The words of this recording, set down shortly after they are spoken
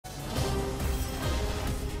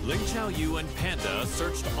Ling Xiaoyu and Panda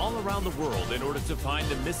searched all around the world in order to find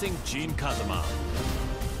the missing Jin Kazama.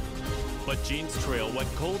 But Jin's trail went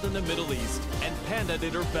cold in the Middle East, and Panda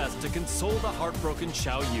did her best to console the heartbroken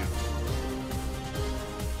Xiaoyu.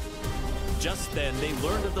 Just then, they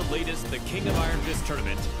learned of the latest The King of Iron Fist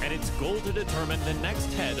tournament and its goal to determine the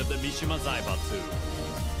next head of the Mishima Zaibatsu.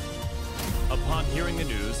 Upon hearing the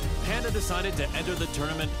news, Panda decided to enter the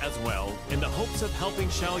tournament as well in the hopes of helping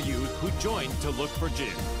Xiaoyu, who joined to look for Jin.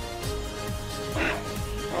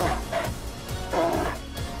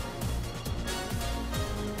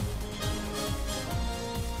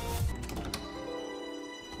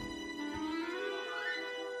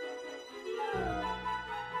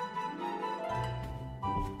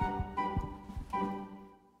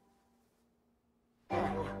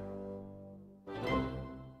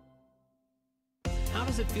 How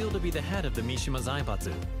does it feel to be the head of the Mishima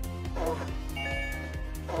Zaibatsu?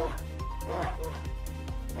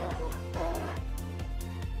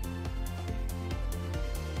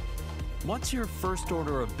 What's your first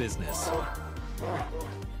order of business?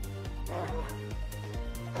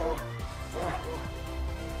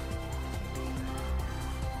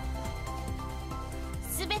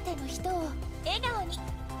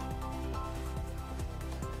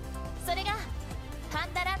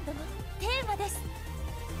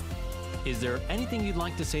 Is there anything you'd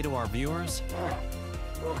like to say to our viewers?